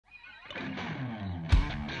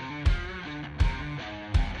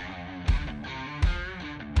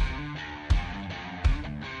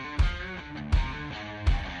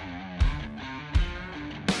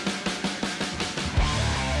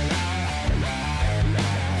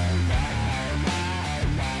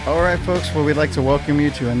All right, folks. Well, we'd like to welcome you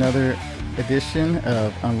to another edition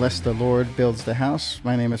of Unless the Lord Builds the House.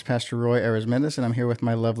 My name is Pastor Roy Arizmendes, and I'm here with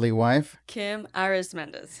my lovely wife, Kim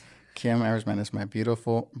Arizmendes. Kim Arizmendes, my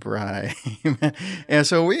beautiful bride. And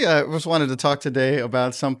so we just wanted to talk today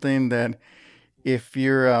about something that if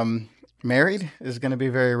you're married is going to be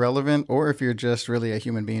very relevant, or if you're just really a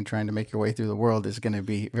human being trying to make your way through the world is going to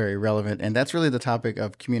be very relevant. And that's really the topic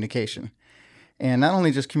of communication. And not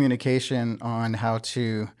only just communication on how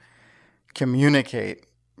to communicate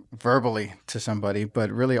verbally to somebody, but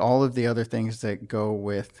really all of the other things that go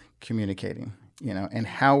with communicating, and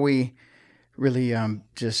how we really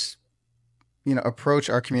just, approach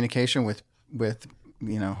our communication with,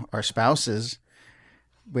 our spouses,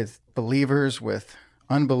 with believers, with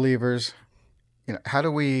unbelievers. How do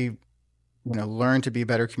we, learn to be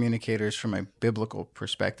better communicators from a biblical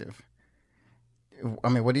perspective? I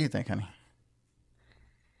mean, what do you think, honey?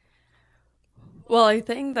 Well, I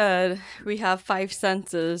think that we have 5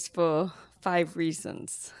 senses for 5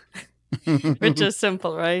 reasons, which is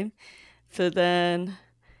simple, right? So then,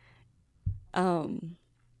 I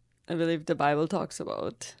believe the Bible talks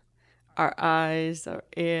about our eyes, our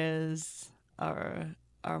ears, our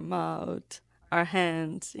mouth, our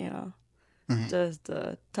hands, Mhm. just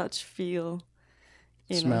the touch, feel,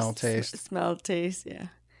 Smell, taste. smell, taste, yeah.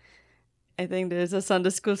 I think there's a Sunday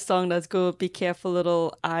school song that's go, be careful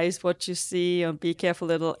little eyes what you see, or be careful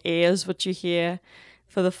little ears what you hear,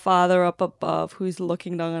 for the Father up above who's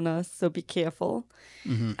looking down on us, so be careful.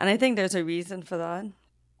 Hmm. And I think there's a reason for that.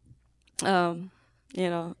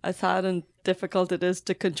 As hard and difficult it is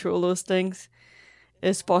to control those things,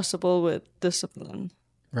 it's possible with discipline.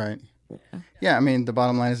 Right. Yeah. I mean, the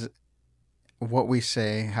bottom line is what we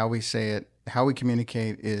say, how we say it, how we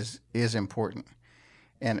communicate is important.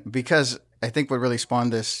 And because I think what really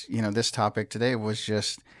spawned this, this topic today was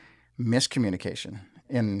just miscommunication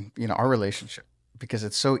in, our relationship, because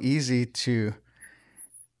it's so easy to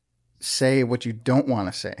say what you don't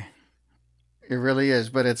want to say. It really is,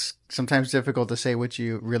 but it's sometimes difficult to say what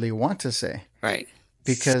you really want to say, Right.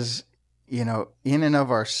 because, in and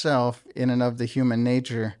of ourself, in and of the human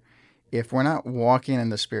nature, if we're not walking in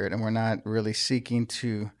the spirit and we're not really seeking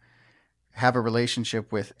to have a relationship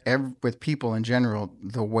with people in general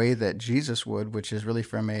the way that Jesus would, which is really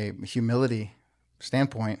from a humility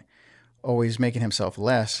standpoint, always making himself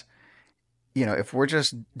less. If we're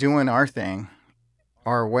just doing our thing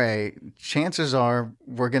our way, chances are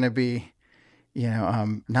we're going to be,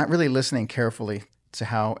 not really listening carefully to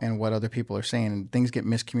how and what other people are saying, and things get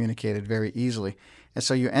miscommunicated very easily. And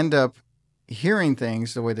so you end up hearing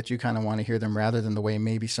things the way that you kind of want to hear them rather than the way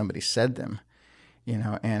maybe somebody said them.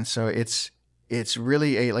 And so it's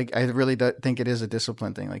really I really think it is a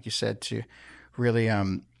discipline thing, like you said, to really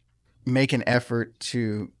make an effort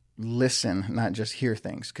to listen, not just hear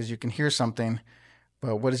things, because you can hear something,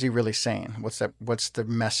 but what is he really saying? What's the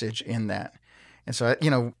message in that? And so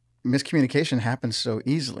miscommunication happens so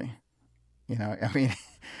easily. I mean,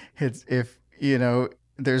 it's if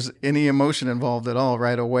there's any emotion involved at all,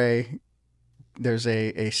 right away there's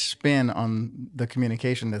a spin on the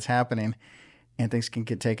communication that's happening, and things can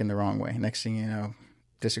get taken the wrong way. Next thing you know,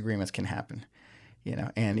 disagreements can happen,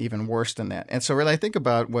 and even worse than that. And so really I think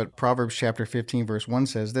about what Proverbs chapter 15 verse 1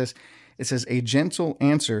 says this. It says, a gentle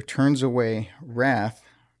answer turns away wrath,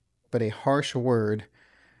 but a harsh word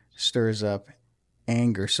stirs up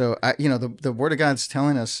anger. So the word of God's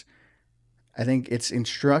telling us, I think it's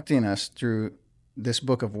instructing us through this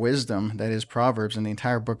book of wisdom that is Proverbs, and the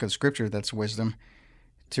entire book of scripture that's wisdom,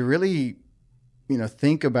 to really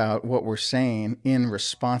think about what we're saying in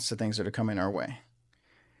response to things that are coming our way.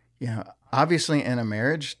 Obviously in a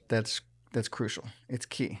marriage, that's crucial. It's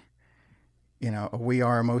key. We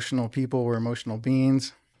are emotional people. We're emotional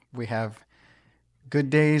beings. We have good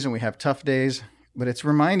days and we have tough days, but it's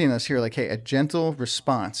reminding us here, like, hey, a gentle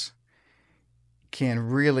response can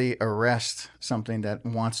really arrest something that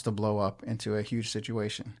wants to blow up into a huge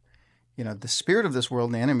situation. The spirit of this world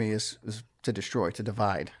and the enemy is to destroy, to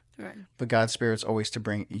divide. Right. But God's spirit's always to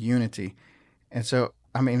bring unity. And so,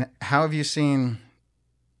 I mean, how have you seen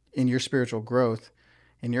in your spiritual growth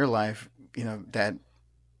in your life, that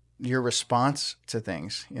your response to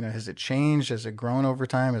things, has it changed? Has it grown over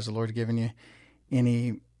time? Has the Lord given you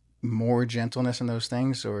any more gentleness in those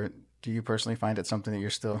things? Or do you personally find it something that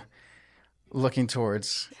you're still looking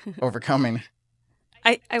towards overcoming?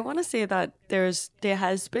 I want to say that there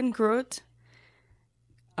has been growth,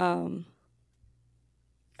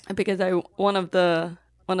 because one of the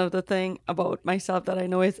thing about myself that I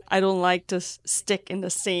know is I don't like to stick in the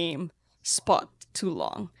same spot too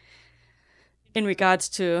long. In regards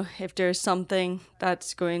to if there's something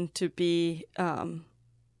that's going to be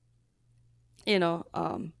you know,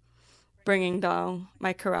 bringing down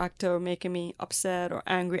my character or making me upset or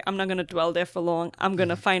angry, I'm not going to dwell there for long. I'm going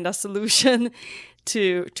to Mhm. find a solution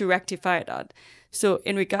to rectify that. So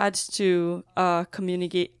in regards to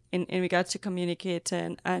in regards to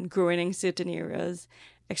communicating and growing in certain areas,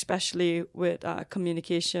 especially with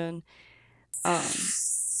communication,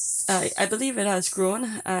 I believe it has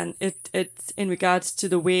grown, and it's in regards to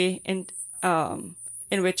the way in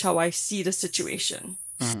which how I see the situation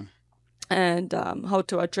Mhm. and how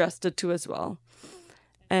to address the two as well,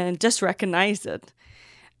 and just recognize it.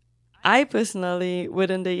 I personally,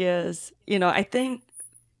 within the years, I think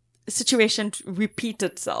situation repeat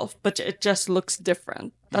itself, but it just looks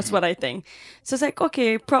different. That's Mhm. what I think. So it's like,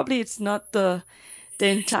 okay, probably it's not the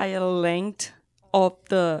entire length of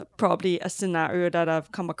the probably a scenario that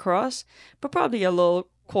I've come across, but probably a little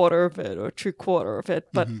quarter of it or three-quarter of it.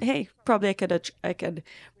 But Mhm. hey, probably I could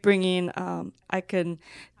bring in I can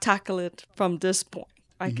tackle it from this point.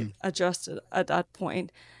 I Mhm. can adjust it at that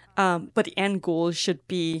point. But the end goal should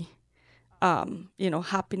be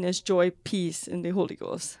happiness, joy, peace in the Holy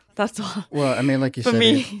Ghost. That's all. Well, I mean, like you For said,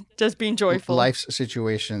 me, just being joyful. life's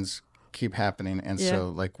situations keep happening, and Yeah. so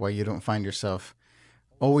like while you don't find yourself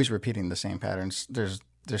always repeating the same patterns, there's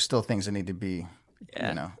still things that need to be,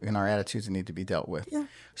 Yeah. in our attitudes that need to be dealt with. Yeah.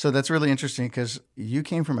 So that's really interesting because you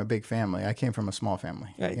came from a big family. I came from a small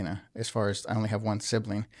family. Right. As far as I only have one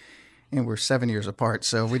sibling, and we're 7 years apart,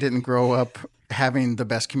 so we didn't grow up having the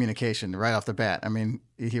best communication right off the bat. I mean,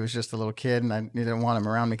 he was just a little kid, and I didn't want him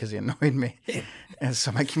around me because he annoyed me, and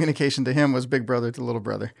so my communication to him was big brother to little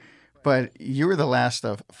brother. But you were the last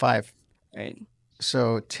of five, Right.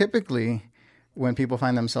 so typically, when people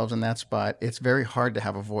find themselves in that spot, it's very hard to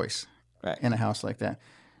have a voice Right. in a house like that.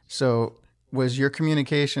 So, was your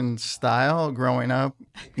communication style growing up,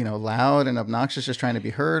 loud and obnoxious, just trying to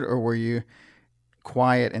be heard, or were you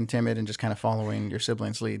quiet and timid and just kind of following your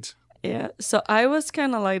siblings' leads? Yeah. So I was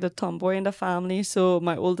kind of like the tomboy in the family. So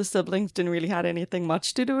my older siblings didn't really had anything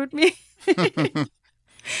much to do with me.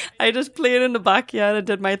 I just played in the backyard and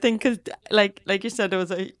did my thing because, like you said, there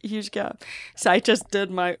was a huge gap. So I just did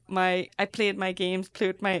I played my games,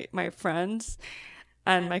 played with my friends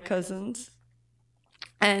and my cousins,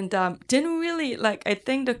 and didn't really like. I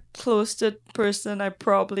think the closest person I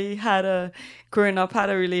probably had a growing up had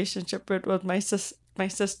a relationship with was my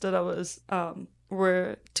sister that was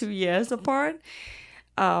we're 2 years apart.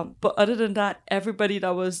 But other than that, everybody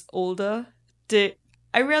that was older, they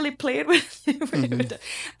I really played with. Hmm. with them.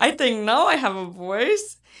 I think now I have a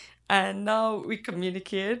voice, and now we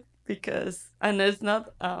communicate and it's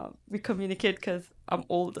not we communicate because I'm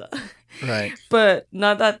older. Right. But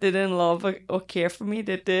not that they didn't love or care for me,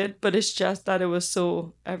 they did. But it's just that it was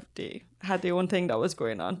so they had their own thing that was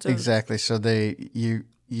going on. So Exactly. So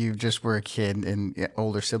you just were a kid, and yeah,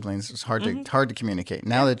 older siblings. It's mhm. hard to communicate.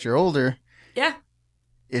 Now Yeah, that you're older, yeah,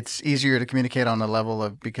 it's easier to communicate on the level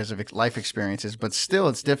of because of life experiences, but still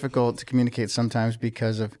it's difficult to communicate sometimes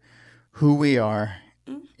because of who we are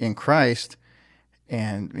mm, in Christ,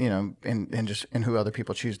 and and just and who other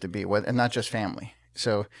people choose to be, and not just family.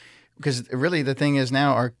 So because really the thing is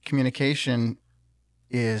now our communication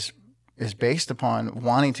is is based upon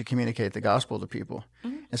wanting to communicate the gospel to people.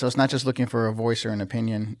 mm, And so it's not just looking for a voice or an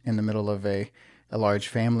opinion in the middle of a large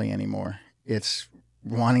family anymore. It's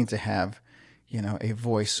wanting to have, a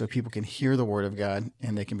voice so people can hear the word of God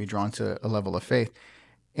and they can be drawn to a level of faith.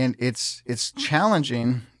 And it's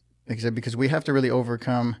challenging, like I said, because we have to really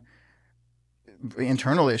overcome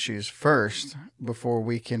internal issues first before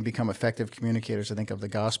we can become effective communicators, I think, of the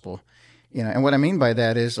gospel. And what I mean by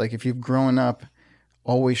that is like if you've grown up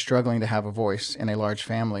always struggling to have a voice in a large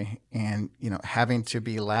family and having to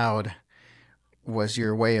be loud was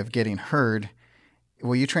your way of getting heard,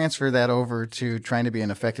 well, you transfer that over to trying to be an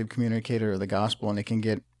effective communicator of the gospel, and it can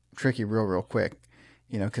get tricky real quick.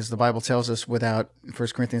 Because the Bible tells us without 1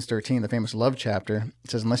 Corinthians 13, the famous love chapter, it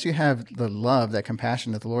says, unless you have the love, that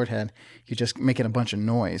compassion that the Lord had, you're just making a bunch of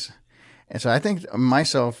noise. And so I think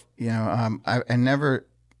myself, I never,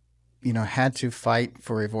 had to fight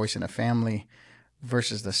for a voice in a family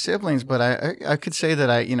versus the siblings, but I could say that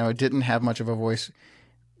I didn't have much of a voice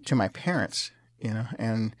to my parents,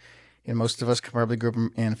 and most of us probably grew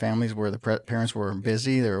up in families where the parents were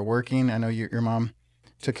busy, they were working. I know your mom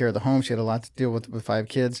took care of the home; she had a lot to deal with five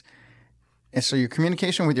kids, and so your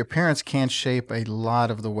communication with your parents can shape a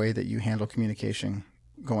lot of the way that you handle communication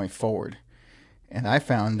going forward. And I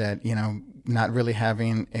found that not really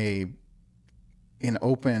having an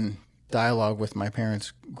open dialogue with my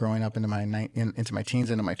parents growing up into into my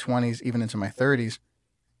teens, into my 20s, even into my 30s,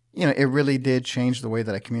 it really did change the way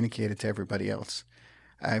that I communicated to everybody else.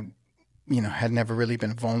 I had never really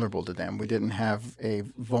been vulnerable to them. We didn't have a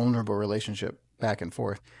vulnerable relationship back and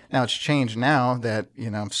forth. Now it's changed now that,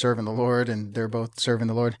 I'm serving the Lord and they're both serving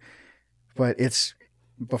the Lord. But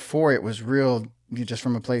before it was real, just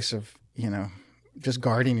from a place of, just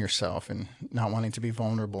guarding yourself and not wanting to be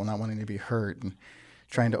vulnerable, not wanting to be hurt, and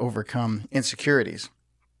trying to overcome insecurities.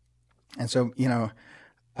 And so,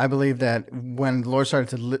 I believe that when the Lord started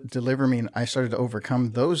to deliver me and I started to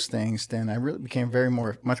overcome those things, then I really became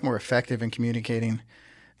much more effective in communicating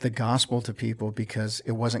the gospel to people, because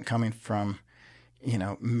it wasn't coming from,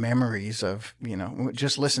 memories of,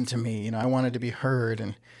 just listen to me. I wanted to be heard,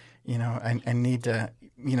 and, I need to,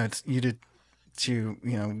 you to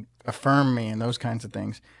affirm me and those kinds of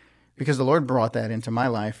things, because the Lord brought that into my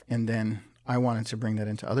life, and then I wanted to bring that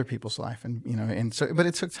into other people's life, and but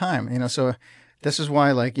it took time, so this is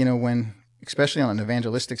why, like, when, especially on an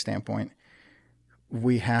evangelistic standpoint,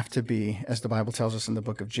 we have to be, as the Bible tells us in the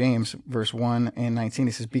book of James, verse 1 and 19,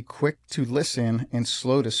 it says, be quick to listen and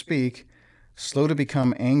slow to speak, slow to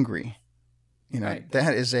become angry. Right.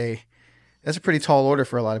 That's a pretty tall order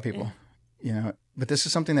for a lot of Yeah. people, but this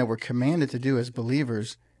is something that we're commanded to do as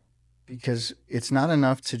believers, because it's not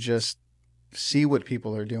enough to just see what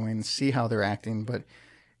people are doing, see how they're acting, but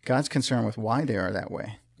God's concerned with why they are that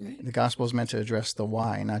way. Right. The gospel is meant to address the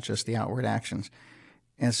why, not just the outward actions.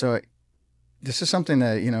 And so this is something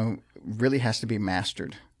that, really has to be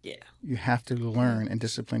mastered. Yeah. You have to learn and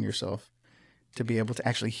discipline yourself to be able to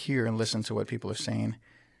actually hear and listen to what people are saying,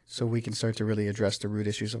 so we can start to really address the root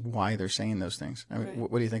issues of why they're saying those things. I mean, Right.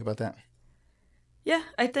 what do you think about that? Yeah,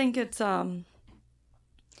 I think it's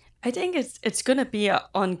gonna be an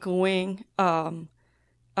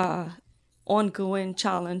ongoing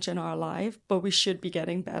challenge in our life, but we should be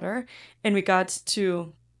getting better in regards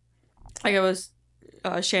to, like I was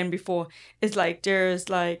sharing before. It's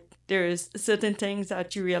there's certain things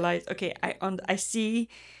that you realize, okay, I see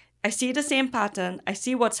the same pattern, I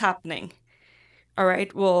see what's happening. All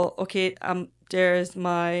right, well, okay, there's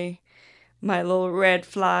my little red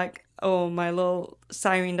flag, or my little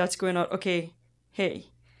siren that's going out. Okay, hey,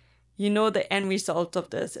 you know the end result of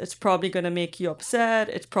this. It's probably going to make you upset.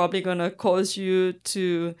 It's probably going to cause you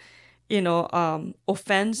to,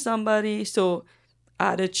 offend somebody. So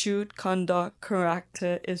attitude, conduct,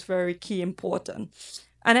 character is very key important.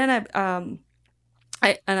 And then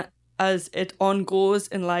I as it on goes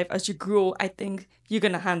in life, as you grow, I think you're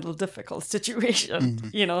gonna handle difficult situations.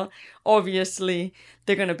 Mm-hmm. Obviously,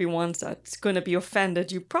 they're gonna be ones that's gonna be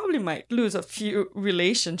offended. You probably might lose a few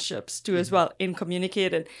relationships too as Mm-hmm. well in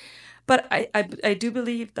communicating. But I do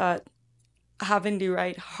believe that having the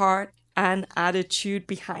right heart and attitude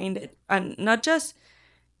behind it, and not just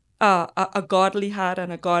a godly heart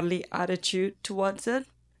and a godly attitude towards it,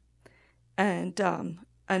 and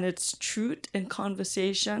it's truth in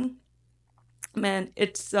conversation, man,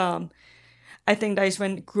 it's I think that is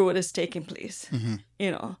when growth is taking place. Mm-hmm.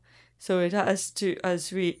 you know so it has to,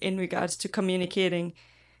 as we in regards to communicating,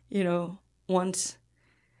 once,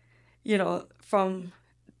 from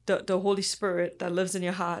the Holy Spirit that lives in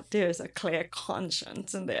your heart, there's a clear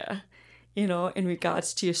conscience in there, in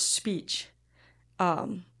regards to your speech,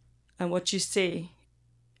 and what you say.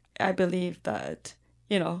 I believe that,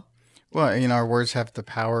 you know Well, our words have the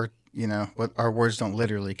power. What our words don't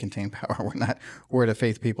literally contain power. We're not word of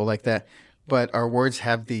faith people like that, but our words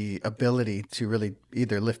have the ability to really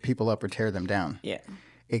either lift people up or tear them down, yeah.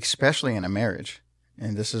 especially in a marriage.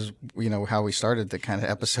 And this is, how we started the kind of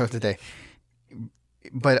episode today.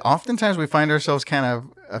 But oftentimes we find ourselves kind of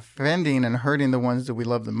offending and hurting the ones that we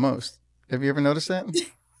love the most. Have you ever noticed that?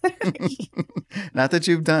 Not that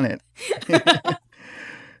you've done it.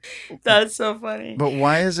 That's so funny. But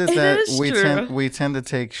why is it It that is true. we tend to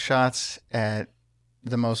take shots at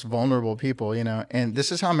the most vulnerable people, And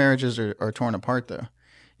this is how marriages are torn apart, though.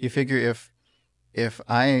 You figure, if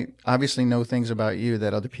I obviously know things about you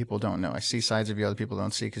that other people don't know, I see sides of you other people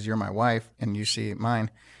don't see, because you're my wife and you see mine.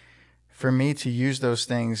 For me to use those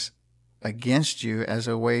things against you as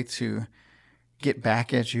a way to get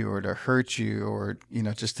back at you or to hurt you, or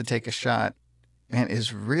just to take a shot, man,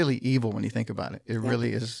 is really evil when you think about it. It Yeah.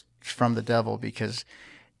 really is from the devil, because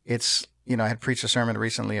it's, I had preached a sermon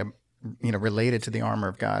recently, related to the armor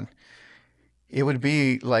of God. It would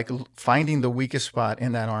be like finding the weakest spot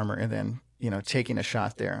in that armor and then, taking a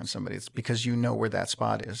shot there on somebody. It's because you know where that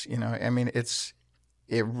spot is. I mean,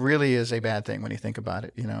 it really is a bad thing when you think about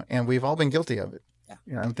it, and we've all been guilty of it.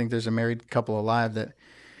 Yeah. I don't think there's a married couple alive that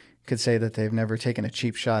could say that they've never taken a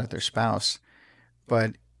cheap shot at their spouse,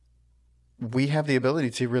 but we have the ability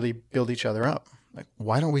to really build each other up. Like,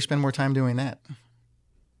 why don't we spend more time doing that?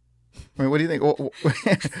 I mean, what do you think?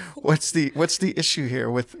 What's the issue here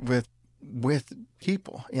with with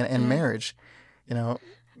people in Yeah. marriage. You know,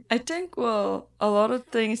 I think, well, a lot of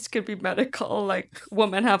things could be medical, like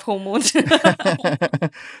women have hormones.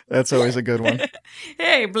 that's always a good one.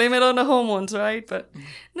 Hey, blame it on the hormones, right? But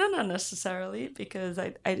no, not necessarily, because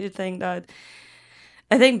I do think that,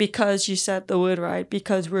 I think because you said the word right,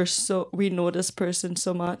 because we know this person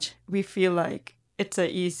so much, we feel like it's the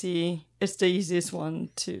easiest one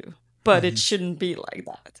to, but it Hmm. shouldn't be like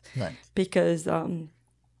that, Right. because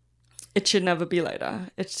it should never be like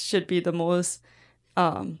that. It should be the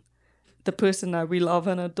person that we love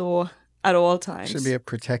and adore at all Should be times. a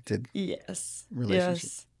protected Yes, relationship.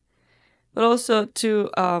 yes. But also to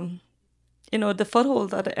the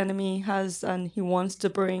foothold that the enemy has, and he wants to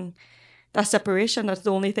bring that separation. That's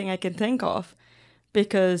the only thing I can think of,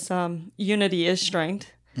 because unity is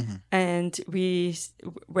strength, Hmm. and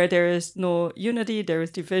where there is no unity, there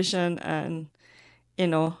is division, and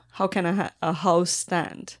how can a house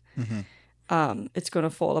stand? Hmm. It's going to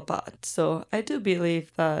fall apart. So I do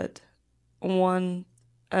believe that one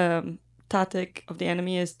tactic of the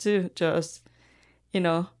enemy is to just, you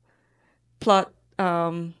know, plot,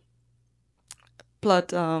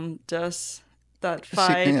 just that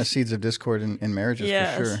fight. Seeds of discord in marriages for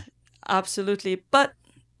Yes, sure. absolutely. But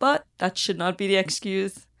that should not be the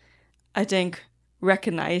excuse. I think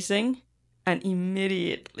recognizing and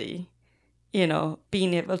immediately,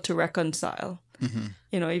 being able to reconcile. Hmm.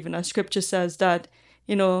 Even as scripture says that,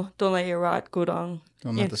 don't let your rat go down.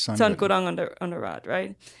 Don't let the sun Sun go go down. down on the rat,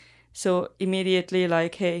 right? So immediately,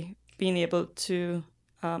 like, hey, being able to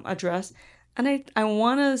address. And I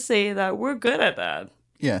want to say that we're good at that.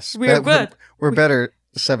 Yes, We're good. we're We, better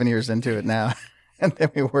 7 years into it now than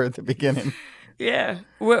we were at the beginning. yeah,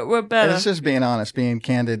 we're And it's better. just being honest, being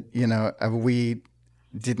candid. We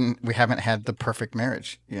haven't had the perfect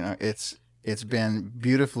marriage. It's been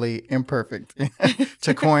beautifully imperfect,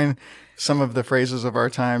 to coin some of the phrases of our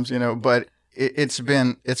times. But it's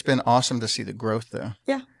been awesome to see the growth, though.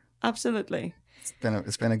 Yeah, absolutely.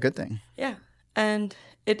 It's been a good thing. Yeah, and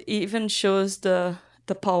it even shows the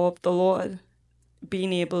power of the Lord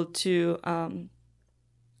being able to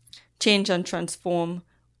change and transform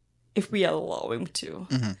if we allow Him to.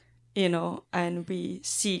 Hmm. And we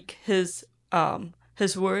seek His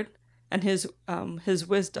word and His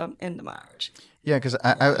wisdom in the marriage. Yeah, because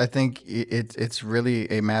I think it's really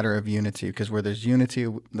a matter of unity. Because where there's unity,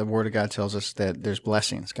 the Word of God tells us that there's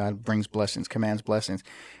blessings. God brings blessings, commands blessings,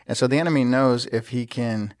 and so the enemy knows if he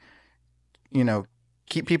can, you know,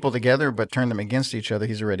 keep people together but turn them against each other,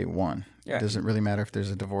 he's already won. It Right. doesn't really matter if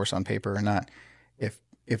there's a divorce on paper or not.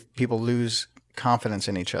 If people lose confidence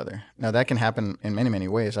in each other, now that can happen in many many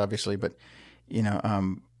ways, obviously, but you know,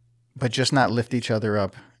 but just not lift each other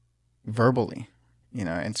up verbally,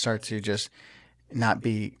 and start to just not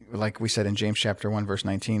be, like we said in James chapter 1 verse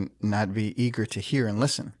 19, not be eager to hear and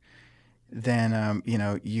listen, then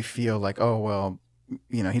you feel like, oh well,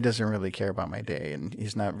 he doesn't really care about my day, and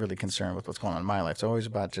he's not really concerned with what's going on in my life. It's always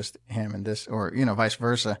about just him and this, or vice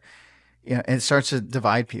versa. And it starts to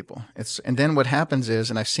divide people. And then what happens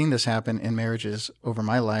is, and I've seen this happen in marriages over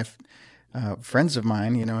my life, friends of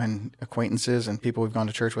mine, and acquaintances and people we've gone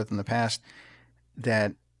to church with in the past,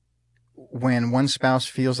 that when one spouse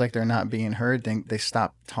feels like they're not being heard, then they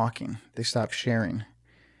stop talking. They stop sharing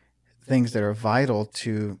things that are vital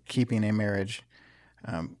to keeping a marriage,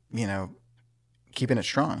 um, you know, keeping it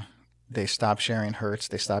strong. They stop sharing hurts.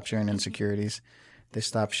 They stop sharing insecurities. They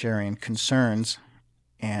stop sharing concerns,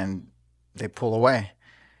 and they pull away.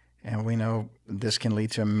 And we know this can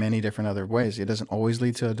lead to many different other ways. It doesn't always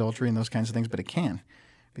lead to adultery and those kinds of things, but it can,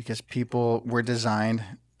 because people were designed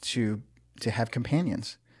to have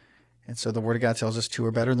companions. And so the Word of God tells us two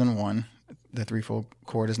are better than one. The threefold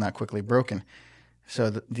cord is not quickly broken. So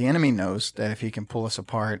the enemy knows that if he can pull us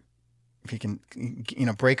apart, if he can,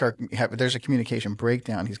 there's a communication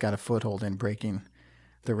breakdown, he's got a foothold in breaking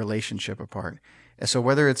the relationship apart. And so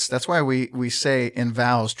that's why we say in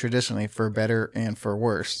vows traditionally, for better and for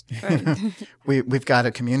worse, Right. we've got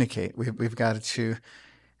to communicate. We've got to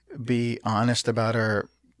be honest about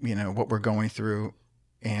what we're going through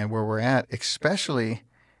and where we're at, especially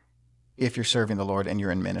if you're serving the Lord and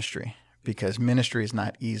you're in ministry, because ministry is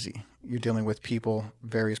not easy. You're dealing with people,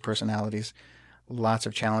 various personalities, lots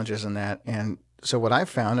of challenges in that. And so what I've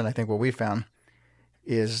found, and I think what we found,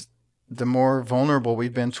 is the more vulnerable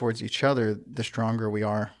we've been towards each other, the stronger we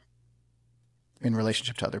are in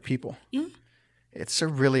relationship to other people. Mm. It's a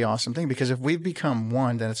really awesome thing, because if we've become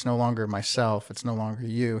one, then it's no longer myself, it's no longer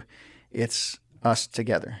you, it's us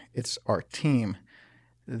together. It's our team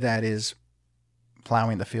that is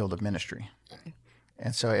plowing the field of ministry.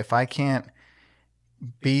 And so if I can't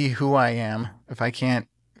be who I am, if I can't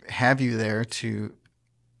have you there to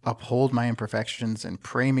uphold my imperfections and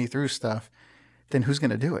pray me through stuff, then who's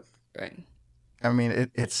going to do it? Right. I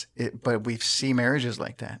mean, but we see marriages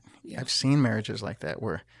like that. Yeah. I've seen marriages like that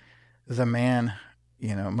where the man,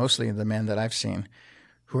 mostly the men that I've seen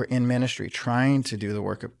who are in ministry trying to do the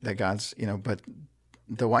work that God's, but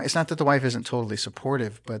the wife, it's not that the wife isn't totally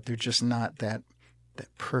supportive, but they're just not that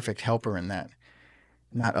perfect helper in that,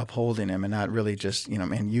 not upholding him and not really just,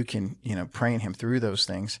 man, you can, praying him through those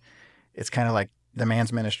things. It's kind of like the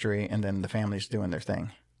man's ministry and then the family's doing their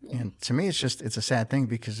thing. And to me, it's a sad thing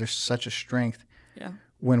because there's such a strength Yeah.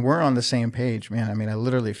 when we're on the same page, man. I mean, I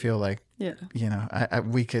literally feel like, Yeah.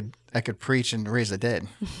 I could preach and raise the dead.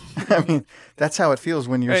 I mean, that's how it feels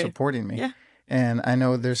when you're Right. supporting me. Yeah. And I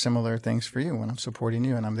know there's similar things for you when I'm supporting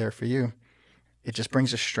you and I'm there for you. It just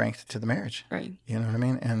brings a strength to the marriage. Right. You know what I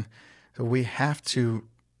mean? And so we have to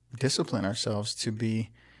discipline ourselves to be,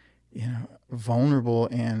 vulnerable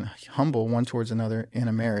and humble one towards another in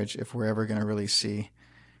a marriage if we're ever going to really see,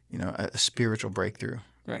 a spiritual breakthrough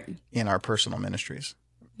Right. in our personal ministries.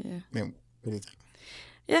 Yeah. I mean, what do you think?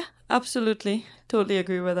 Yeah, absolutely. Totally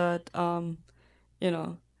agree with that. You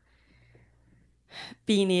know,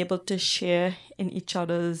 being able to share in each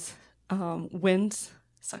other's wins,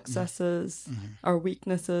 successes, our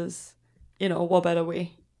weaknesses, what better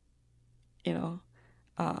way, you know.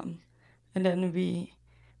 And then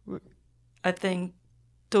I think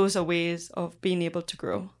those are ways of being able to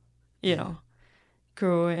grow,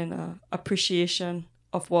 grow in appreciation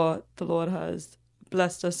of what the Lord has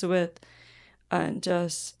blessed us with, and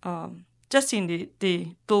just seeing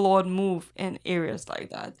the Lord move in areas like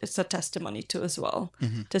that. It's a testimony too as well,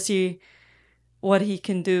 to see what He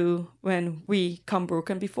can do when we come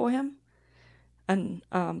broken before Him, and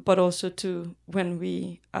but also to when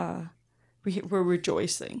we're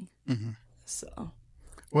rejoicing. So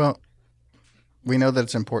Well, we know that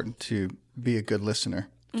it's important to be a good listener,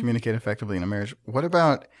 communicate effectively in a marriage. What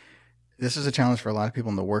about, this is a challenge for a lot of people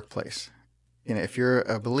in the workplace. If you're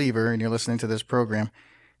a believer and you're listening to this program,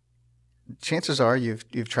 chances are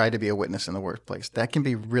you've tried to be a witness in the workplace. That can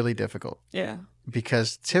be really difficult yeah,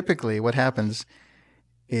 because typically what happens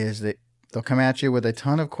is that they'll come at you with a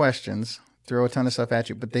ton of questions, throw a ton of stuff at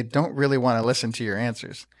you, but they don't really want to listen to your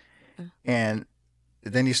answers. And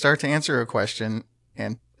then you start to answer a question,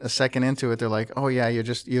 and a second into it, they're like, "Oh yeah,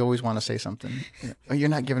 you always want to say something. Oh, you're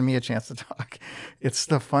not giving me a chance to talk." It's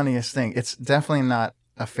the funniest thing. It's definitely not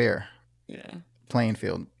a fair yeah. playing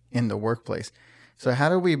field in the workplace. So how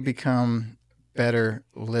do we become better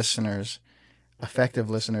listeners, effective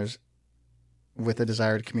listeners, with a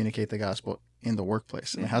desire to communicate the gospel in the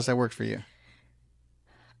workplace? I mean, how's that work for you?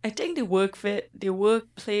 I think the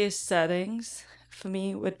workplace settings for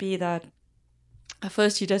me would be that at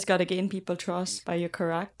first you just gotta gain people trust by your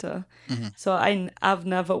character. So I've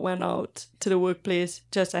never went out to the workplace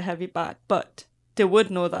just a heavy bat, but they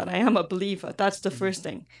would know that I am a believer. That's the first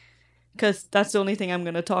thing, because that's the only thing I'm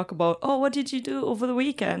gonna talk about. Oh, what did you do over the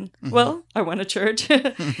weekend? Well, I went to church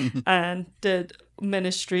and did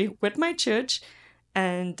ministry with my church,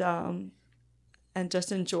 and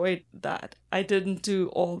just enjoyed that. I didn't do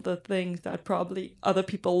all the things that probably other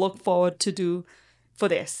people look forward to do for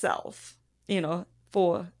their self.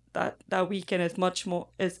 For that weekend is much more,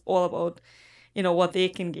 is all about, what they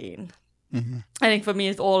can gain. I think for me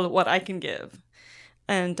it's all what I can give.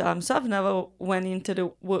 And so I've never went into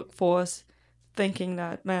the workforce thinking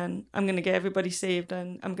that, man, I'm gonna get everybody saved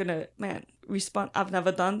and I'm gonna, man, respond. I've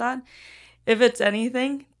never done that. If it's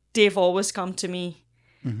anything, they've always come to me,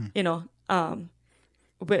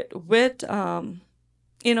 with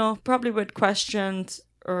probably with questions,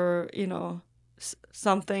 or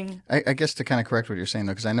something. I guess to kind of correct what you're saying,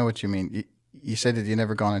 though, because I know what you mean. You said that you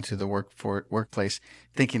never gone into the workplace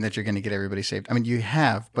thinking that you're going to get everybody saved. I mean, you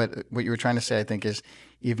have, but what you were trying to say, I think, is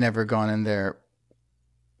you've never gone in there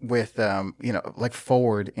with, like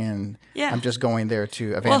forward in, Yeah. I'm just going there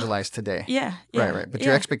to evangelize today. Yeah. Right. But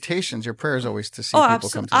your expectations, your prayer is always to see people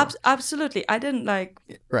come to you. Absolutely. I didn't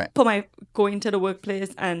Right. put my going to the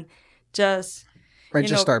workplace and just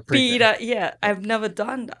Just start be preaching. that. Yeah, I've never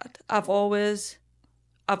done that. I've always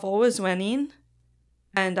went in,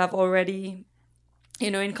 and I've already,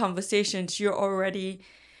 in conversations, you're already,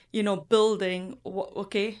 building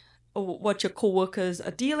what your coworkers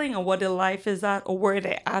are dealing, or what their life is at, or where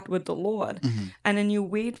they're at with the Lord. And then you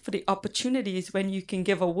wait for the opportunities when you can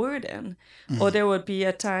give a word in. Or there would be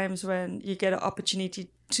at times when you get an opportunity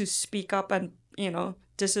to speak up, and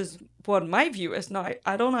this is what my view is. Now,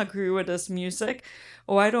 I don't agree with this music,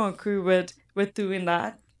 or I don't agree with doing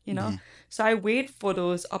that, So I wait for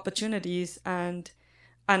those opportunities, and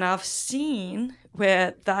I've seen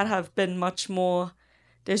where that have been much more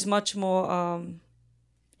there's much more,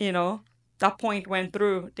 you know, that point went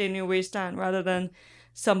through, they knew where you stand, rather than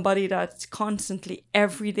somebody that's constantly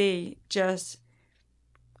every day just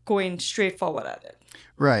going straight forward at it.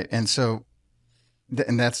 Right. And so,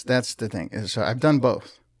 and that's the thing. So I've done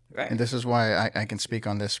both. And Right. this is why I can speak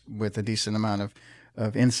on this with a decent amount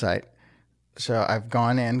of insight. So I've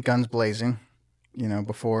gone in guns blazing,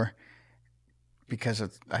 before, because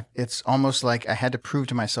it's almost like I had to prove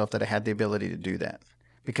to myself that I had the ability to do that.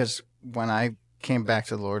 Because when I came back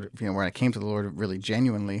to the Lord, when I came to the Lord really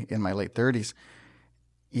genuinely in my late 30s,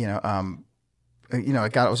 you know, um,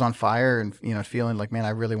 I was on fire and, feeling like, man, I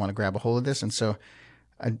really want to grab a hold of this. And so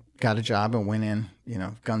I got a job and went in,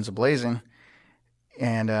 guns a blazing,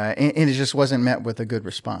 and it just wasn't met with a good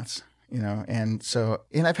response, And so,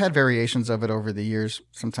 and I've had variations of it over the years.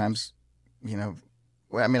 Sometimes, you know,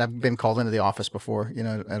 I mean, I've been called into the office before,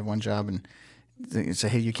 at one job, and they say,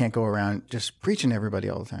 hey, you can't go around just preaching to everybody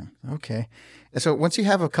all the time. Okay. And so once you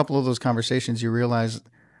have a couple of those conversations, you realize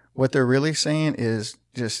what they're really saying is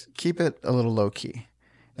just keep it a little low key.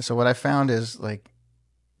 And so what I found is like,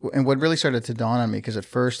 and what really started to dawn on me, because at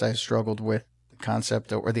first I struggled with the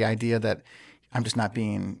concept or the idea that I'm just not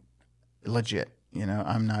being legit.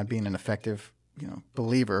 I'm not being an effective,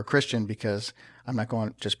 believer or Christian because I'm not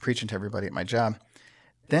going just preaching to everybody at my job.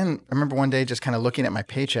 Then I remember one day just kind of looking at my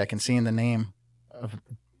paycheck and seeing the name of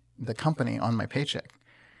the company on my paycheck.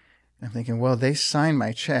 And I'm thinking, well, they signed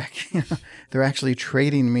my check. They're actually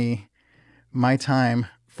trading me my time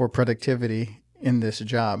for productivity in this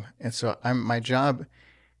job. And so my job,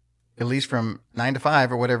 at least from 9 to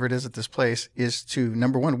 5 or whatever it is at this place, is to,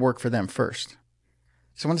 number one, work for them first.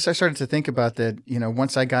 So once I started to think about that,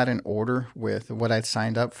 once I got in order with what I'd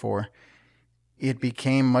signed up for, it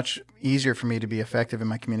became much easier for me to be effective in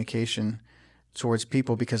my communication towards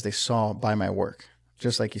people because they saw by my work.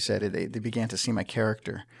 Just like you said, they began to see my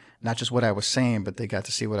character, not just what I was saying, but they got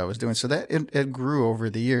to see what I was doing. So that it grew over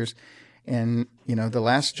the years. And, the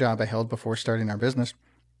last job I held before starting our business,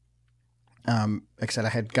 like I said,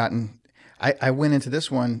 I went into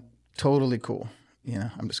this one totally cool.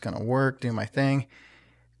 I'm just going to work, do my thing.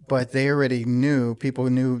 But they already people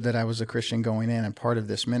knew that I was a Christian going in and part of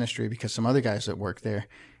this ministry because some other guys that worked there.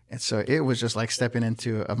 And so it was just like stepping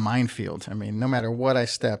into a minefield. I mean, no matter what I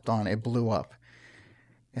stepped on, it blew up.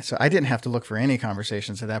 And so I didn't have to look for any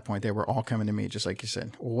conversations at that point. They were all coming to me, just like you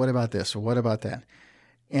said. Well, what about this? Or what about that?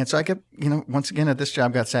 And so I kept, once again at this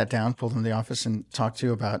job, got sat down, pulled in the office, and talked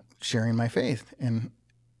to about sharing my faith. And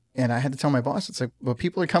I had to tell my boss, it's like, well,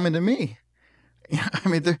 people are coming to me. I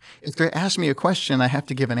mean, if they ask me a question, I have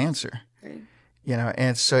to give an answer. Right.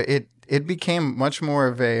 And so it became much more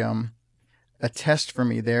of a test for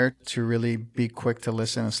me there to really be quick to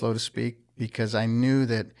listen and slow to speak, because I knew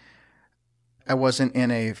that I wasn't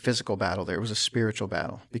in a physical battle there. It was a spiritual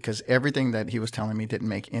battle, because everything that he was telling me didn't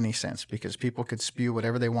make any sense, because people could spew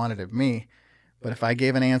whatever they wanted of me. But if I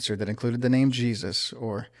gave an answer that included the name Jesus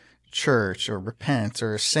or church or repent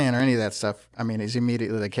or sin or any of that stuff, I mean, it's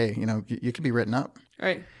immediately like, hey, you could be written up.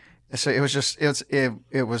 Right. So it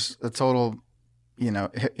was a total,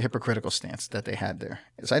 hypocritical stance that they had there.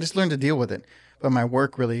 So I just learned to deal with it. But my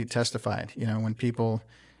work really testified, when people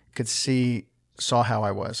could saw how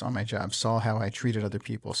I was on my job, saw how I treated other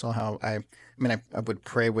people, saw how I would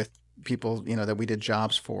pray with people, that we did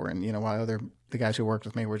jobs for. And, while the guys who worked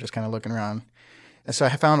with me were just kind of looking around. And so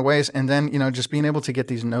I found ways. And then, just being able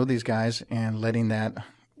to know these guys and letting that,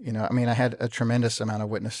 I had a tremendous amount of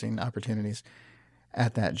witnessing opportunities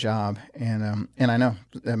at that job. And I know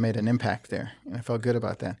that made an impact there. And I felt good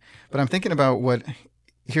about that. But I'm thinking about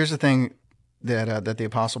here's the thing that the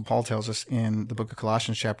Apostle Paul tells us in the book of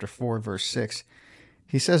Colossians chapter 4, verse 6.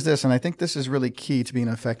 He says this, and I think this is really key to being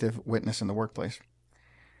an effective witness in the workplace.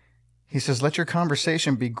 He says, let your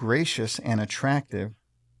conversation be gracious and attractive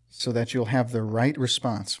so that you'll have the right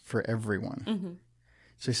response for everyone. Mm-hmm.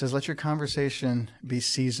 So he says, let your conversation be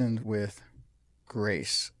seasoned with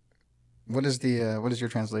grace. What does your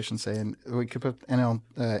translation say? And we could put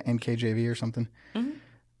NKJV or something.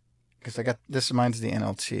 Because I got this. Mine's the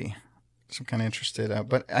NLT. So I'm kind of interested.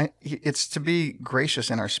 But it's to be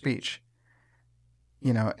gracious in our speech.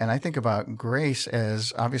 And I think about grace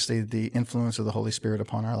as obviously the influence of the Holy Spirit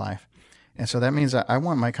upon our life. And so that means I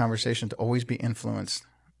want my conversation to always be influenced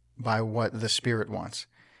by what the Spirit wants.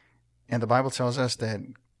 And the Bible tells us that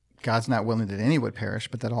God's not willing that any would perish,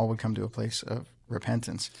 but that all would come to a place of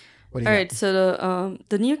repentance. All right, so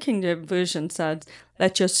the New King James Version said,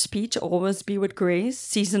 let your speech always be with grace,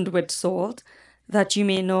 seasoned with salt, that you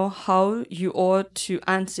may know how you ought to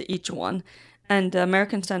answer each one. And the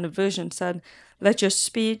American Standard Version said, let your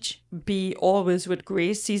speech be always with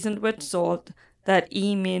grace, seasoned with salt, that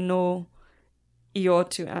ye may know you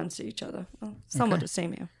ought to answer each other. Well, somewhat Okay. the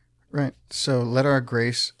same here. Right. So let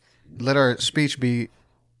our speech be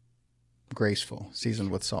graceful,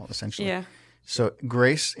 seasoned with salt, essentially. Yeah. So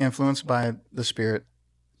grace influenced by the Spirit.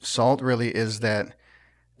 Salt really is that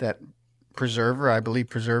preserver, I believe,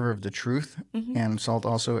 preserver of the truth. Mm-hmm. And salt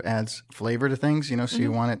also adds flavor to things, you know, so you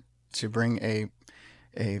Mm-hmm. want it to bring a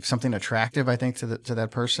something attractive, I think, to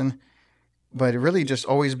that person. But really just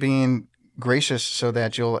always being gracious so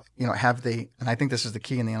that you'll, you know, have and I think this is the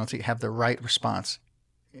key in the NLT, have the right response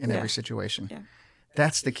in Yeah. every situation. Yeah.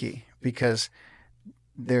 That's the key, because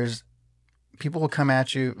there's people will come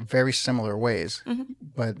at you very similar ways, Mm-hmm.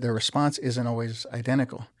 but their response isn't always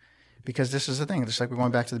identical. Because this is the thing, just like we're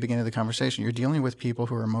going back to the beginning of the conversation, you're dealing with people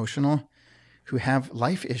who are emotional, who have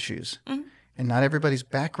life issues, Mm-hmm. and not everybody's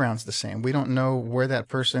background's the same. We don't know where that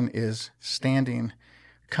person is standing,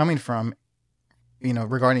 coming from, you know,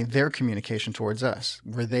 regarding their communication towards us.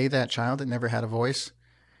 Were they that child that never had a voice,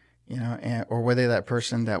 you know, or were they that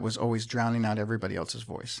person that was always drowning out everybody else's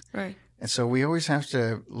voice? Right. And so we always have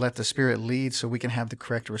to let the Spirit lead so we can have the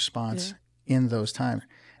correct response in those times.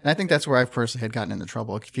 And I think that's where I personally had gotten into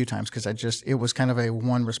trouble a few times, because it was kind of a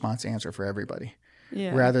one response answer for everybody,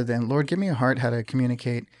 Yeah. rather than, Lord, give me a heart how to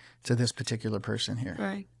communicate to this particular person here.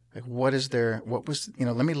 Right. Like, what was, you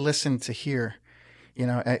know, let me listen to hear. You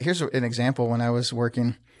know, here's an example. When I was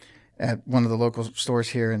working at one of the local stores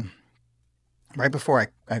here, and right before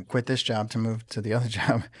I quit this job to move to the other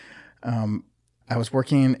job, I was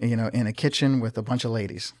working, you know, in a kitchen with a bunch of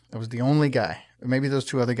ladies. I was the only guy. Maybe those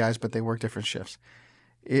two other guys, but they worked different shifts.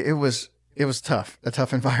 It was tough, a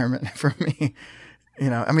tough environment for me. You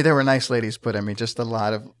know, I mean, they were nice ladies, but I mean, just a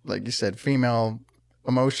lot of, like you said, female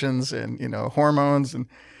emotions and, you know, hormones. And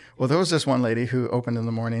well, there was this one lady who opened in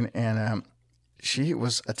the morning, and she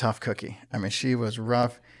was a tough cookie. I mean, she was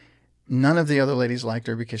rough. None of the other ladies liked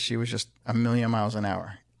her because she was just a million miles an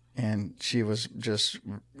hour, and she was just,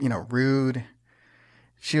 you know, rude.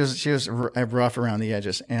 She was rough around the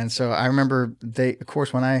edges. And so I remember of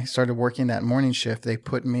course, when I started working that morning shift, they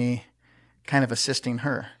put me kind of assisting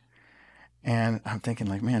her. And I'm thinking,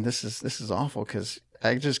 like, man, this is awful, because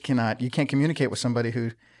I just cannot. You can't communicate with somebody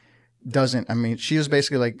who doesn't. I mean, she was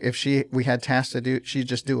basically like, if we had tasks to do, she'd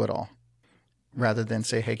just do it all, rather than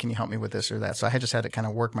say, hey, can you help me with this or that. So I just had to kind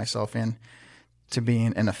of work myself in to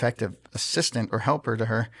being an effective assistant or helper to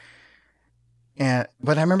her.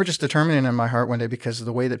 But I remember just determining in my heart one day, because of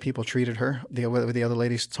the way that people treated her, the way the other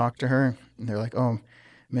ladies talked to her, and they're like, "Oh,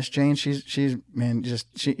 Miss Jane, she's man, you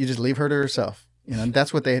just leave her to herself." You know, and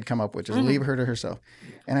that's what they had come up with, just leave her to herself.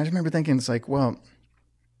 And I just remember thinking, it's like, well,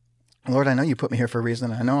 Lord, I know you put me here for a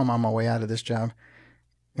reason. I know I'm on my way out of this job.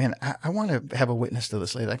 Man, I want to have a witness to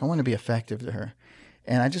this lady. Like, I want to be effective to her.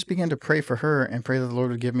 And I just began to pray for her and pray that the Lord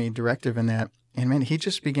would give me directive in that. And man, he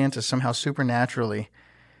just began to somehow supernaturally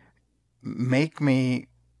make me,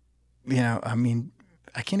 you know, I mean,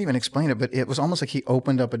 I can't even explain it, but it was almost like he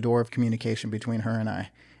opened up a door of communication between her and I.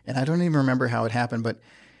 And I don't even remember how it happened, but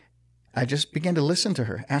I just began to listen to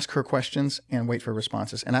her, ask her questions, and wait for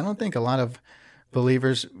responses. And I don't think a lot of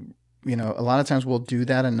believers, you know, a lot of times will do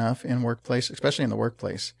that enough in workplace, especially in the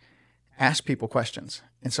workplace, ask people questions.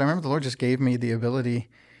 And so I remember the Lord just gave me the ability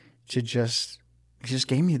to he just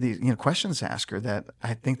gave me these, you know, questions to ask her that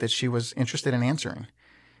I think that she was interested in answering.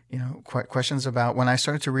 You know, questions about when I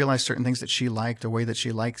started to realize certain things that she liked, the way that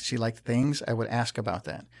she liked things, I would ask about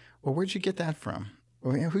that. Well, where'd you get that from?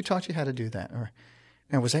 Or, you know, who taught you how to do that? Or,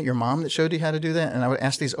 and was that your mom that showed you how to do that? And I would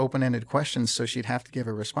ask these open-ended questions so she'd have to give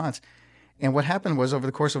a response. And what happened was, over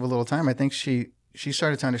the course of a little time, I think she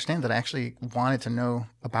started to understand that I actually wanted to know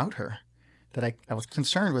about her, that I was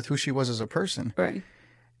concerned with who she was as a person. Right.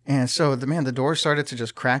 And so the door started to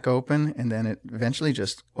just crack open, and then it eventually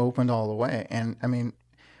just opened all the way. And I mean,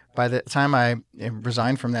 by the time I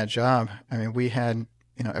resigned from that job, I mean, we had,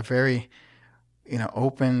 you know, a very, you know,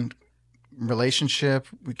 open relationship,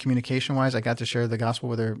 communication wise. I got to share the gospel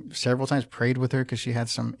with her several times, prayed with her because she had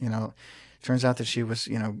some, you know, turns out that she was,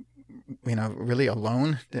 you know, really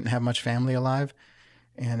alone, didn't have much family alive.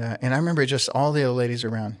 And I remember just all the other ladies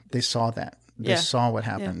around, they saw that. They saw what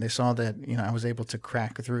happened. They saw that, you know, I was able to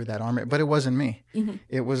crack through that armor, but it wasn't me. Mm-hmm.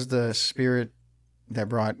 It was the Spirit that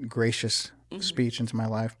brought gracious speech into my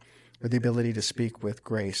life, or the ability to speak with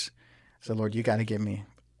grace. So, Lord, you got to give me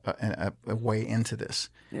a way into this.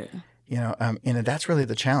 Yeah. You know, and that's really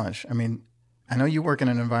the challenge. I mean, I know you work in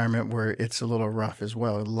an environment where it's a little rough as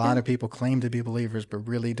well. A lot of people claim to be believers, but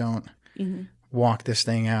really don't walk this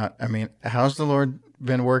thing out. I mean, how's the Lord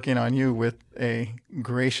been working on you with a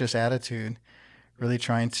gracious attitude, really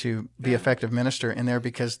trying to be effective minister in there,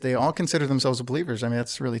 because they all consider themselves believers? I mean,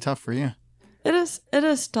 that's really tough for you. It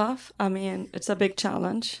is tough. I mean, it's a big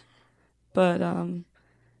challenge, but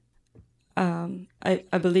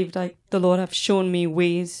I believe like the Lord have shown me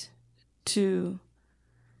ways to,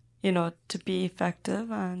 you know, to be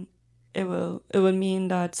effective, and it will mean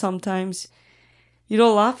that sometimes you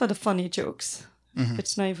don't laugh at the funny jokes. Mm-hmm.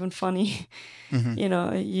 It's not even funny. Mm-hmm. You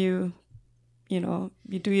know, you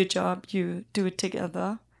do your job, you do it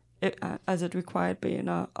together as it required, but you're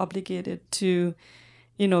not obligated to,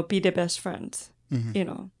 you know, be their best friends, Mm-hmm. you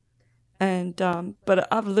know. And but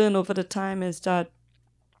I've learned over the time is that,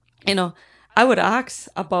 you know, I would ask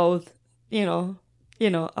about, you know,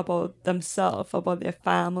 about themselves, about their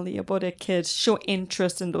family, about their kids, show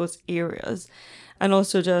interest in those areas, and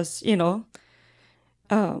also just, you know,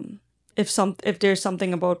 if there's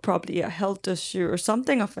something about probably a health issue or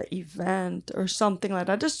something of an event or something like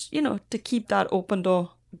that, just, you know, to keep that open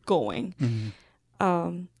door going.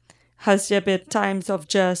 Mm-hmm. Has there been times of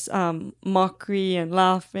just mockery and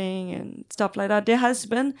laughing and stuff like that? There has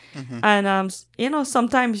been, Mm-hmm. and you know,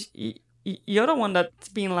 sometimes you're the one that's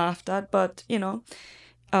being laughed at, but you know,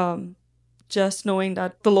 just knowing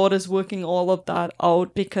that the Lord is working all of that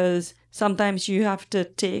out, because sometimes you have to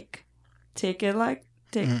take it like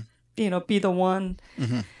take, you know, be the one,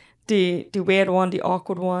 Mm-hmm. the weird one, the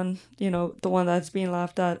awkward one, you know, the one that's being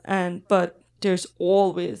laughed at. And but there's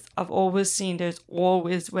always, I've always seen, there's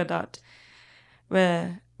always where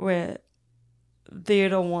they're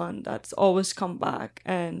the one that's always come back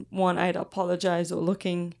and one either apologize or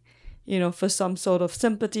looking, you know, for some sort of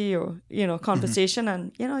sympathy or, you know, Mm-hmm. conversation.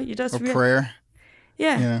 And you know, you Or just prayer.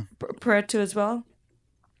 yeah, Yeah. prayer too as well.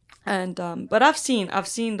 And but I've seen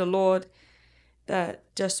the Lord that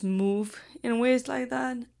just move in ways like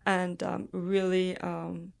that, and really,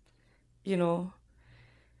 you know,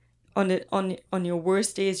 on your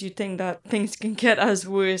worst days, you think that things can get as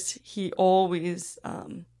worse. He always,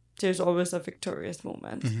 there's always a victorious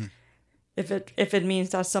moment. Mm-hmm. If it means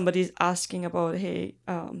that somebody's asking about, hey,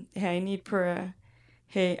 hey, I need prayer.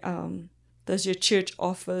 Hey, does your church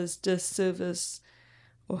offers this service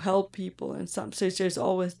or help people? And some, so there's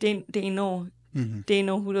always, Mm-hmm. they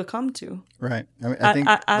know who to come to. Right. I mean, I think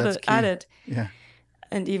that's At key. it. Yeah.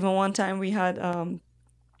 And even one time we had,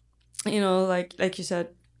 you know, like you said,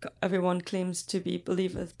 everyone claims to be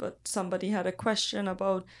believers, but somebody had a question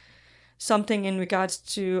about something in regards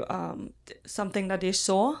to something that they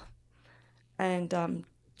saw, and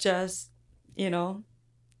just, you know,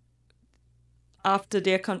 after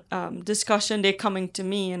their discussion, they're coming to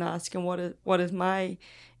me and asking what is my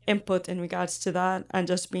input in regards to that, and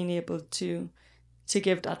just being able to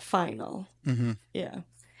give that final, Mm-hmm. yeah.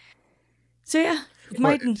 So yeah, it What?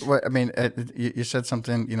 mightn't. What? I mean, you said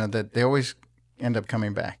something. You know that they always end up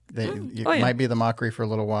coming back. Oh It yeah, might be the mockery for a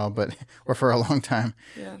little while, but or for a long time,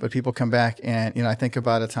 yeah. but people come back. And you know, I think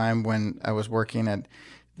about a time when I was working at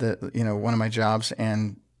one of my jobs,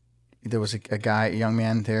 and there was a guy, a young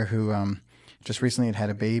man there who just recently had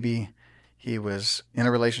a baby. He was in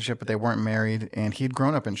a relationship, but they weren't married, and he'd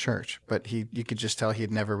grown up in church, but you could just tell he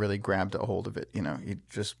had never really grabbed a hold of it. You know,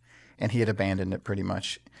 and he had abandoned it pretty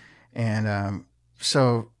much. And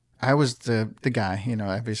so I was the guy, you know,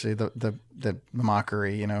 obviously the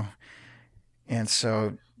mockery, you know, and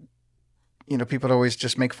so you know people would always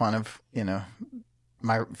just make fun of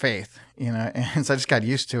my faith, you know, and so I just got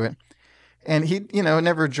used to it. And he, you know,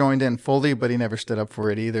 never joined in fully, but he never stood up for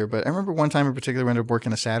it either. But I remember one time in particular, we ended up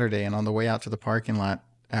working a Saturday, and on the way out to the parking lot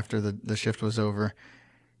after the shift was over,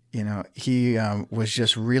 you know, he was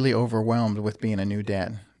just really overwhelmed with being a new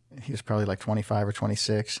dad. He was probably like 25 or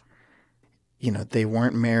 26. You know, they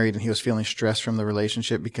weren't married, and he was feeling stressed from the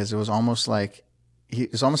relationship because it was almost like he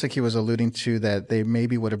was alluding to that they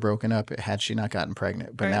maybe would have broken up had she not gotten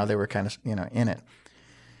pregnant, but now Right. they were kind of, you know, in it.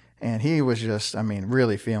 And he was just, I mean,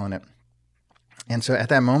 really feeling it. And so at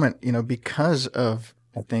that moment, you know, because of,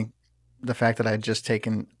 I think, the fact that I had just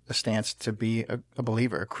taken a stance to be a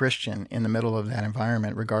believer, a Christian in the middle of that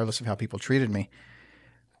environment, regardless of how people treated me,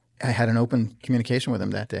 I had an open communication with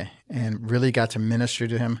him that day and really got to minister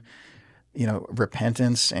to him, you know,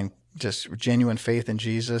 repentance and just genuine faith in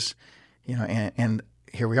Jesus, you know, and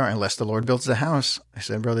here we are. Unless the Lord builds the house, I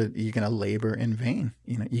said, brother, you're going to labor in vain.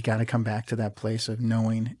 You know, you got to come back to that place of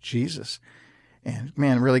knowing Jesus. And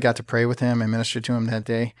man, really got to pray with him and minister to him that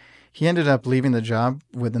day. He ended up leaving the job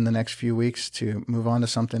within the next few weeks to move on to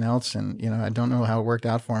something else. And, you know, I don't know how it worked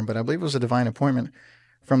out for him, but I believe it was a divine appointment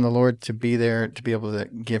from the Lord to be there, to be able to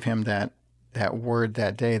give him that word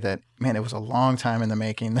that day that, man, it was a long time in the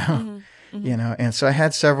making though, Mm-hmm. Mm-hmm. you know? And so I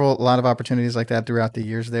had a lot of opportunities like that throughout the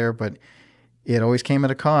years there, but it always came at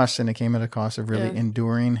a cost, and it came at a cost of really Yeah.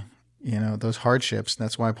 enduring, those hardships.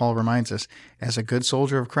 That's why Paul reminds us, as a good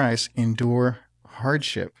soldier of Christ, endure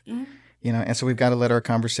hardship. Mm. And so we've got to let our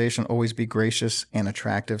conversation always be gracious and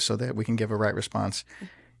attractive so that we can give a right response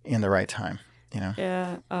in the right time.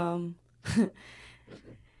 Yeah.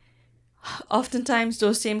 Oftentimes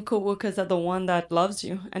those same coworkers are the one that loves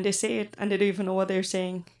you, and they say it and they don't even know what they're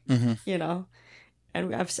saying. Mm-hmm. You know,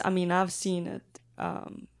 and I've seen it.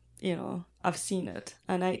 I've seen it,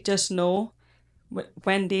 and I just know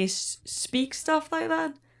when they speak stuff like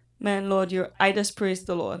that, man, Lord, I just praise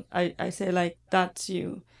the Lord. I say, like, that's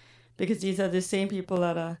you, because these are the same people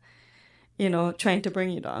that are, trying to bring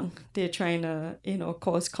you down. They're trying to,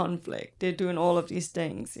 cause conflict. They're doing all of these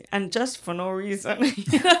things, and just for no reason.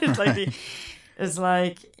 It's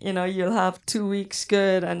like, you'll have 2 weeks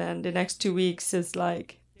good, and then the next 2 weeks is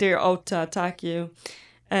like they're out to attack you.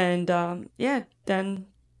 And then,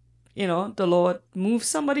 the Lord moves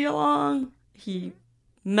somebody along. He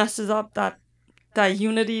messes up that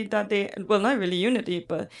unity that they, well, not really unity,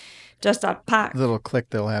 but just that pact. Little click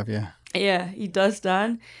they'll have you. Yeah, he does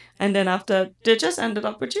that. And then after, they just ended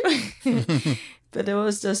up with you. But there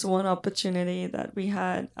was just one opportunity that we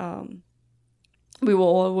had. We were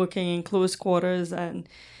all working in close quarters, but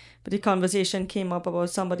the conversation came up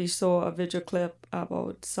about somebody saw a video clip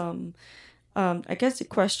about some, I guess the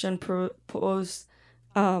question posed,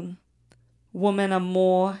 women are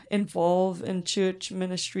more involved in church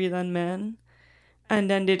ministry than men. And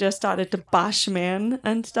then they just started to bash men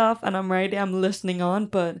and stuff. And I'm right there, I'm listening on.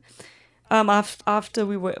 But after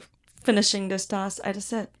we were finishing this task, I just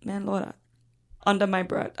said, man, Lord, under my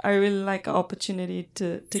breath, I really like an opportunity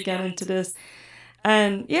to get into this.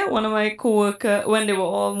 And yeah, one of my coworkers, when they were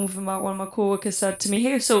all moving back, one of my coworkers said to me,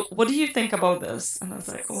 hey, so what do you think about this? And I was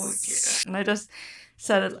like, oh, yeah. And I just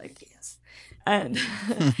said it like, yes. And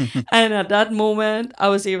and at that moment, I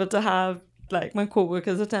was able to have like my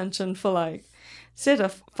coworker's attention for like, say,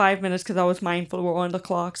 5 minutes, because I was mindful we're on the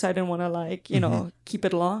clock, so I didn't want to like, keep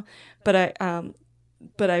it long. But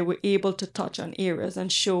I were able to touch on areas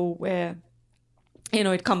and show where,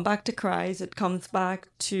 it come back to Christ. It comes back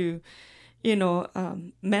to,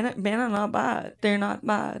 men are not bad. They're not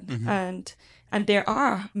bad. Mm-hmm. And there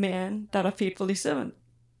are men that are faithfully serving.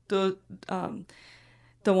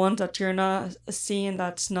 The ones that you're not seeing,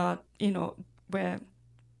 that's not, where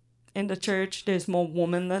in the church there's more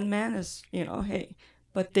women than men, is, hey,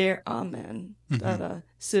 but there are men that are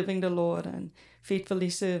serving the Lord and faithfully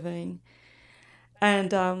serving.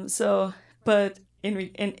 And but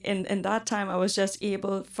in that time, I was just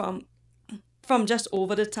able, from just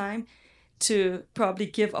over the time, to probably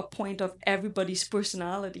give a point of everybody's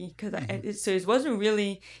personality, because so it wasn't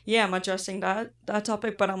really, I'm addressing that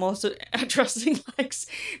topic, but I'm also addressing like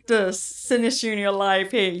the sin issue in your life.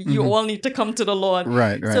 Hey, you all need to come to the Lord.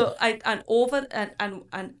 Right. So and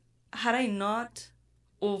had I not,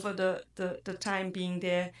 over the time being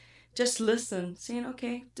there, just listen, saying,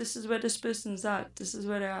 okay, this is where this person's at, this is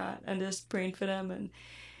where they're at, and just praying for them,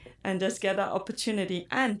 and just get that opportunity.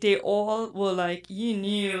 And they all were like, you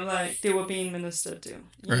knew, like, they were being ministered to.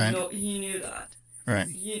 Right. You knew that. Right.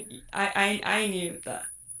 I knew that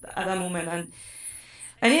at that moment.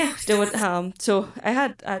 And yeah, there was, so I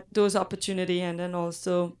had those opportunity, and then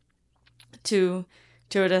also to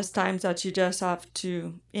there's times that you just have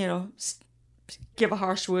to, give a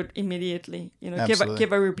harsh word immediately, give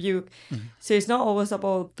a rebuke. Mm-hmm. So it's not always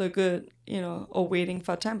about the good, or waiting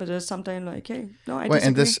for time, but there's sometimes like, hey, no, I disagree.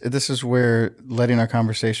 And this is where letting our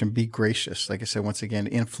conversation be gracious, like I said, once again,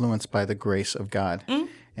 influenced by the grace of God. Mm-hmm.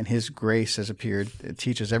 And his grace has appeared. It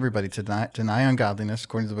teaches everybody to deny ungodliness,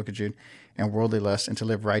 according to the book of Jude, and worldly lust, and to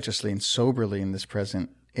live righteously and soberly in this present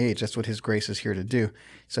age. That's what his grace is here to do.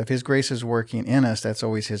 So if his grace is working in us, that's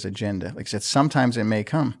always his agenda. Like I said, sometimes it may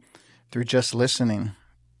come through just listening,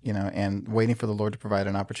 and waiting for the Lord to provide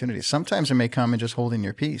an opportunity. Sometimes it may come in just holding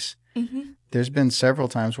your peace. Mm-hmm. There's been several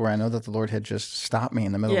times where I know that the Lord had just stopped me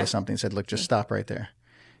in the middle of something and said, look, just stop right there.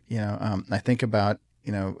 I think about,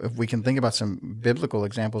 if we can think about some biblical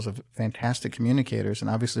examples of fantastic communicators, and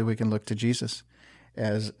obviously we can look to Jesus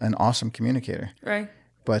as an awesome communicator. Right.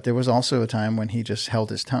 But there was also a time when he just held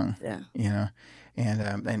his tongue. Yeah.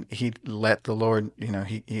 And he let the Lord,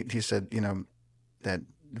 he said, that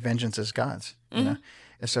vengeance is God's. Mm-hmm.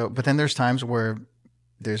 And so, but then there's times where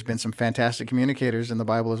there's been some fantastic communicators in the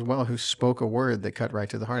Bible as well who spoke a word that cut right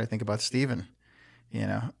to the heart. I think about Stephen,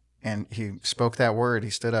 and he spoke that word. He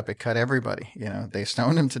stood up. It cut everybody. They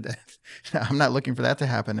stoned him to death. I'm not looking for that to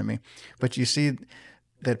happen to me. But you see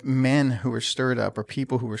that men who were stirred up, or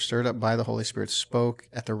people who were stirred up by the Holy Spirit, spoke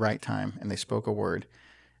at the right time, and they spoke a word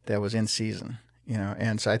that was in season.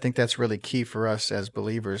 And so I think that's really key for us as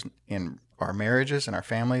believers in our marriages and our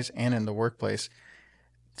families and in the workplace,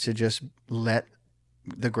 to just let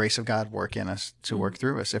the grace of God work in us, to work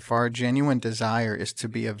through us. If our genuine desire is to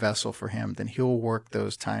be a vessel for him, then he'll work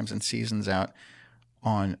those times and seasons out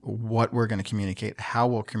on what we're going to communicate, how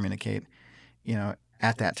we'll communicate,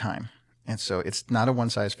 at that time. And so it's not a one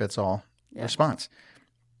size fits all response.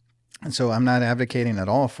 And so I'm not advocating at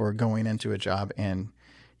all for going into a job and,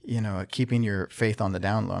 keeping your faith on the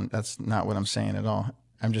down low. That's not what I'm saying at all.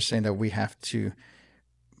 I'm just saying that we have to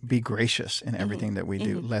be gracious in everything that we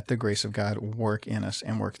do. Let the grace of God work in us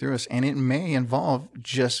and work through us. And it may involve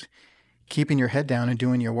just keeping your head down and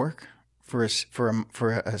doing your work for a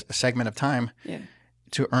segment of time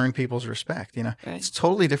to earn people's respect. It's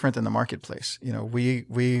totally different than the marketplace.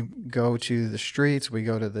 We go to the streets, we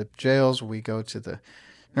go to the jails, we go to the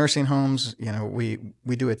nursing homes. We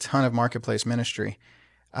do a ton of marketplace ministry.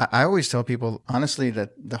 I always tell people, honestly,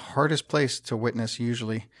 that the hardest place to witness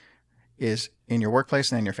usually is in your workplace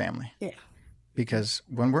and in your family. Yeah. Because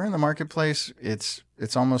when we're in the marketplace, it's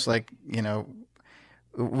almost like,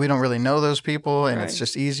 we don't really know those people, and it's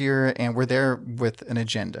just easier, and we're there with an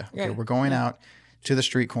agenda. Okay, we're going out to the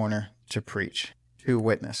street corner to preach, to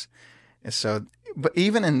witness. And so, but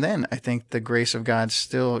even in then, I think the grace of God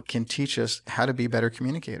still can teach us how to be better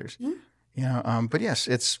communicators. But yes,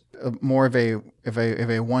 it's more of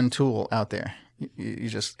a one tool out there. You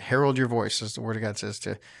just herald your voice, as the Word of God says,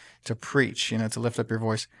 to preach, to lift up your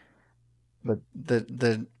voice. But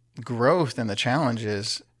the growth and the challenge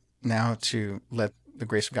is now to let the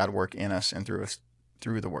grace of God work in us and through us,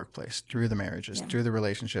 through the workplace, through the marriages, through the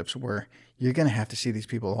relationships, where you're going to have to see these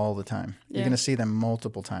people all the time. You're going to see them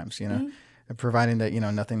multiple times, providing that,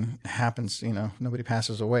 nothing happens, nobody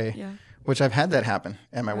passes away, which I've had that happen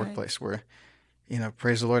at my workplace where,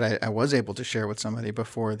 praise the Lord, I was able to share with somebody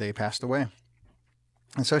before they passed away.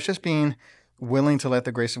 And so it's just being willing to let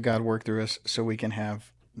the grace of God work through us so we can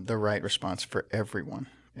have the right response for everyone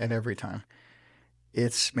at every time.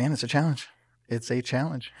 It's a challenge. It's a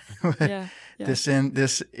challenge.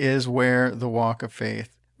 This is where the walk of faith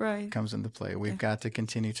comes into play. We've got to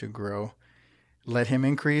continue to grow. Let him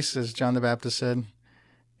increase, as John the Baptist said,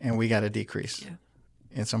 and we got to decrease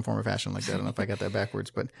in some form or fashion like that. I don't know if I got that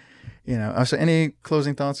backwards, but, so any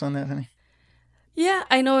closing thoughts on that, honey? Yeah,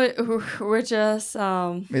 I know we're just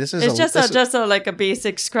this is just like a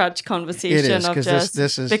basic scratch conversation. It is, of just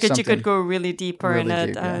this is because you could go really deeper really in it,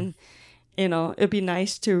 deep, and it'd be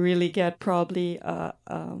nice to really get probably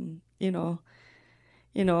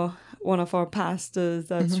one of our pastors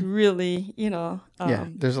that's really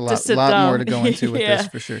there's a lot more to go into with this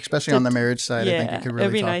for sure, especially on the marriage side. I think you could really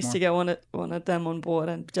it'd be talk nice more. to get one of them on board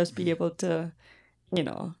and just be able to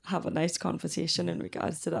have a nice conversation in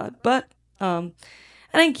regards to that. But I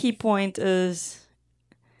think key point is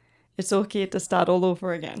it's okay to start all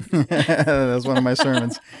over again. That's one of my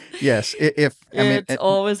sermons. Yes, it's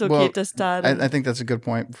always okay to start. I think that's a good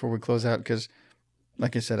point before we close out, because,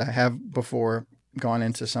 like I said, I have before gone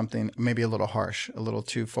into something maybe a little harsh, a little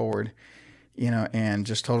too forward, and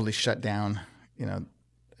just totally shut down,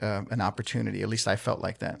 an opportunity. At least I felt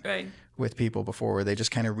like that with people before, where they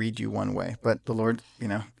just kind of read you one way. But the Lord,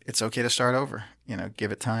 it's okay to start over.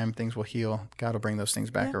 Give it time. Things will heal. God will bring those things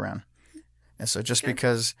back around. And so just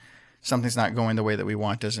because something's not going the way that we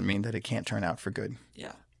want doesn't mean that it can't turn out for good.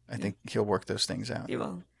 I think he'll work those things out. He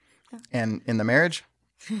will. And in the marriage,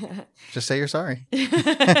 just say you're sorry.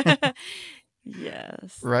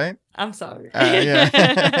 Yes. Right? I'm sorry.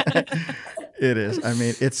 It is.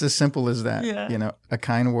 It's as simple as that. A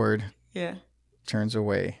kind word turns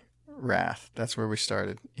away wrath. That's where we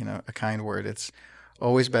started. A kind word. It's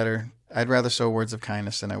always better. I'd rather sow words of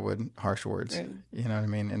kindness than I would harsh words. You know what I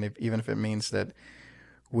mean? And even if it means that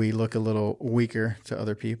we look a little weaker to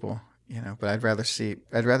other people, but I'd rather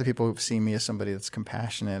people see me as somebody that's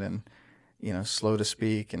compassionate and, slow to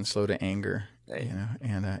speak and slow to anger.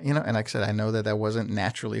 And like I said, I know that wasn't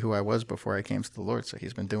naturally who I was before I came to the Lord. So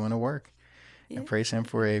he's been doing the work. And praise him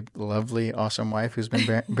for a lovely, awesome wife who's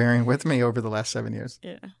been bearing with me over the last 7 years.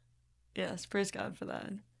 Yes. Praise God for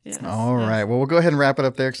that. Yes. All right. Well, we'll go ahead and wrap it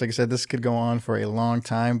up there, because, like I said, this could go on for a long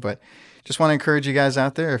time. But just want to encourage you guys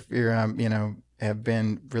out there, if you're, have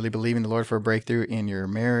been really believing the Lord for a breakthrough in your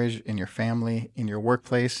marriage, in your family, in your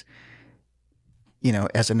workplace,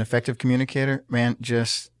 as an effective communicator, man,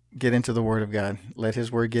 just get into the Word of God. Let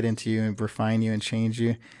His Word get into you and refine you and change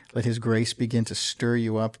you. Let His grace begin to stir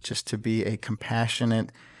you up just to be a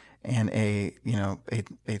compassionate and a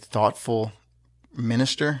thoughtful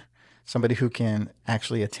minister somebody who can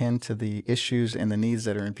actually attend to the issues and the needs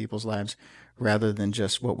that are in people's lives rather than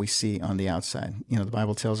just what we see on the outside. The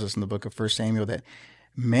Bible tells us in the book of First Samuel that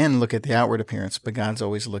men look at the outward appearance, but God's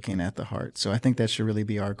always looking at the heart. So I think that should really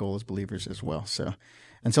be our goal as believers as well. So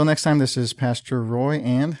until next time, this is Pastor Roy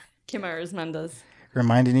and Kimaris Mendes.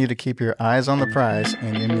 reminding you to keep your eyes on the prize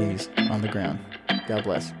and your knees on the ground. God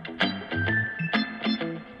bless.